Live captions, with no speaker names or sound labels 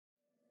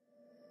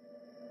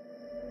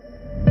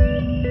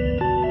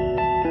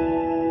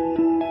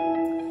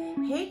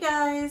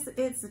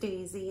it's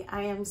Daisy.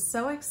 I am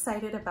so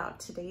excited about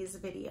today's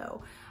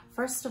video.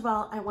 First of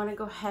all, I want to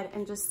go ahead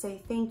and just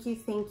say thank you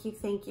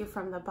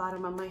from the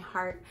bottom of my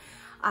heart.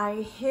 I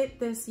hit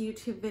this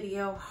YouTube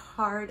video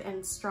hard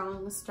and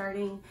strong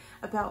starting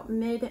about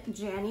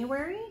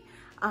mid-January.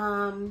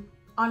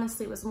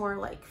 Honestly, it was more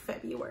like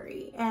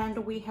February, and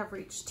we have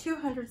reached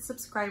 200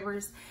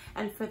 subscribers,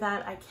 and for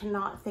that, I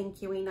cannot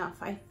thank you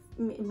enough.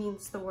 It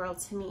means the world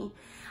to me.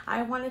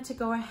 I wanted to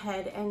go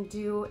ahead and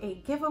do a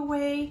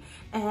giveaway,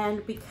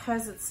 and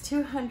because it's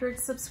 200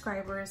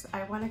 subscribers,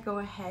 I want to go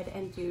ahead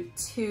and do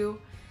two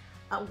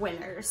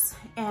winners,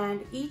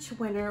 and each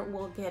winner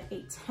will get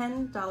a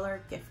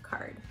 $10 gift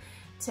card.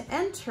 To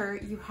enter,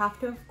 you have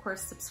to, of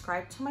course,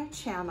 subscribe to my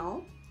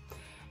channel.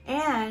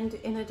 And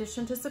in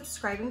addition to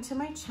subscribing to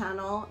my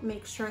channel,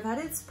 make sure that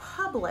it's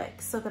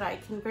public so that I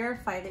can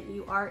verify that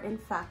you are in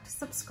fact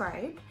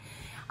subscribed.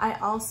 I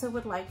also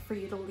would like for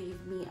you to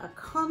leave me a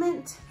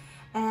comment,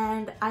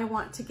 and I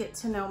want to get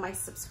to know my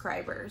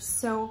subscribers.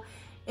 So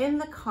in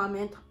the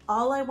comment,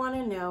 all I want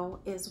to know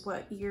is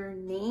what your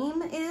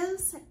name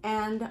is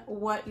and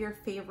what your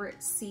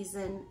favorite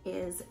season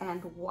is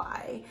and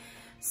why.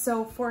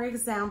 So for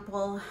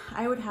example,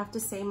 I would have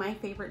to say my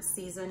favorite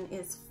season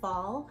is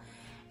fall,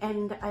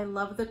 and I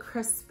love the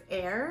crisp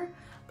air,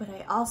 but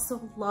I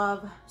also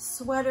love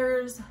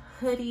sweaters,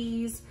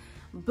 hoodies,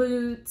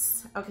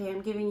 boots. Okay,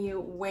 I'm giving you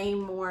way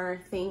more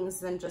things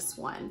than just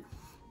one,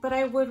 but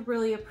I would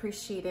really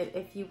appreciate it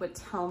if you would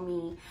tell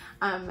me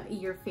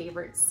your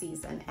favorite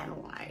season and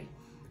why.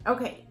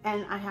 Okay,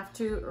 and I have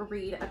to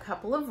read a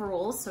couple of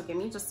rules, so give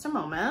me just a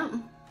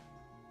moment.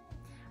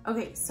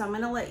 Okay, so I'm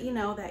gonna let you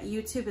know that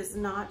YouTube is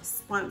not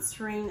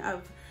sponsoring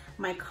of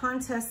my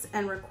contest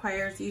and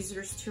requires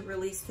users to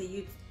release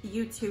the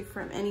YouTube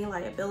from any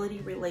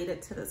liability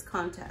related to this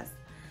contest.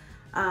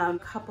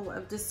 Couple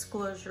of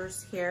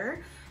disclosures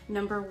here.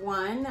 Number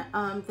one,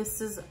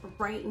 this is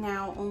right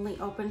now only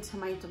open to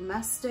my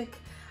domestic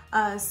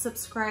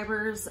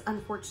subscribers.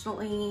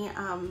 Unfortunately,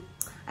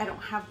 I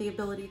don't have the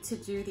ability to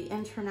do the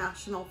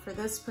international for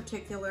this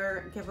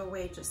particular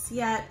giveaway just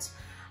yet.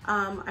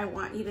 I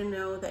want you to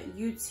know that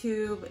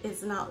YouTube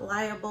is not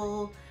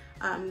liable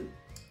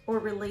or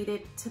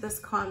related to this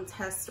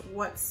contest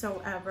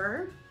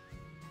whatsoever.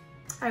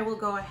 I will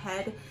go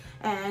ahead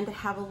and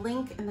have a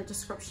link in the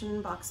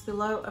description box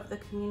below of the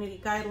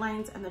community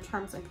guidelines and the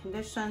terms and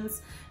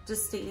conditions,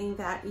 just stating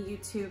that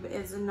YouTube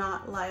is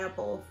not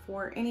liable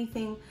for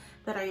anything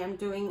that I am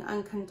doing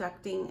and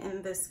conducting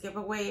in this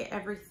giveaway.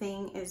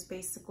 Everything is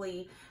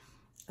basically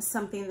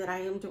something that I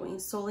am doing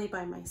solely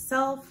by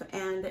myself,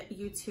 and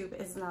YouTube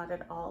is not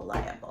at all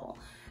liable.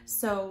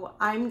 So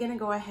I'm gonna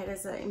go ahead,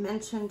 as I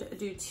mentioned,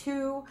 do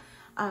two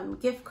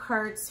gift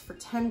cards for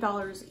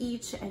 $10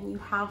 each, and you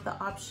have the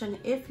option,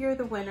 if you're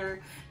the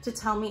winner, to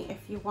tell me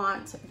if you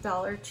want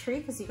Dollar Tree,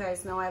 because you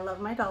guys know I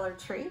love my Dollar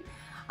Tree,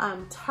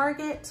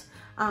 Target,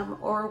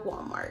 or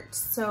Walmart.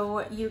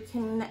 So you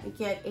can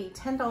get a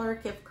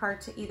 $10 gift card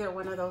to either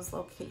one of those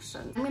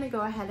locations. I'm gonna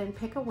go ahead and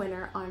pick a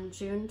winner on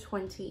June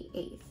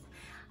 28th.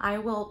 I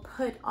will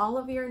put all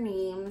of your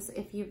names,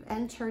 if you've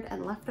entered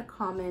and left a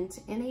comment,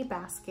 in a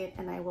basket,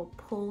 and I will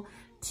pull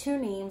two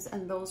names,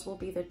 and those will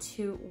be the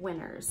two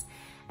winners.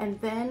 And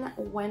then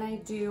when I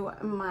do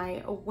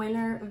my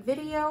winner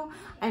video,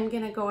 I'm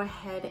gonna go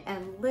ahead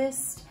and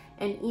list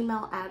an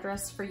email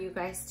address for you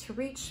guys to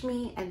reach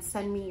me and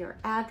send me your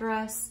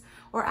address.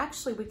 Or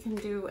actually, we can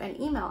do an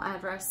email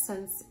address,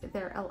 since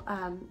they're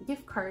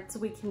gift cards,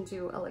 we can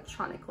do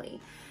electronically.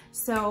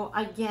 So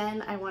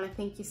again, I want to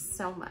thank you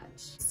so much.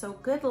 So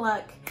good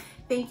luck.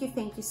 Thank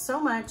you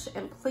so much.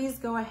 And please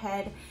go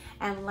ahead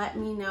and let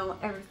me know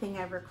everything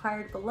I've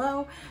required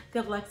below.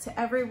 Good luck to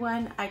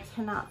everyone. I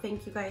cannot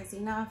thank you guys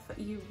enough.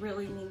 You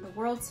really mean the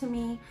world to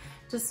me.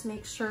 Just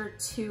make sure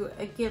to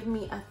give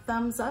me a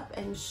thumbs up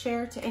and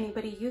share to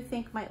anybody you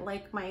think might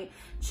like my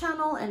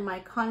channel and my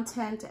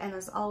content. And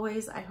as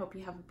always, I hope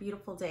you have a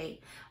beautiful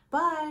day.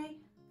 Bye.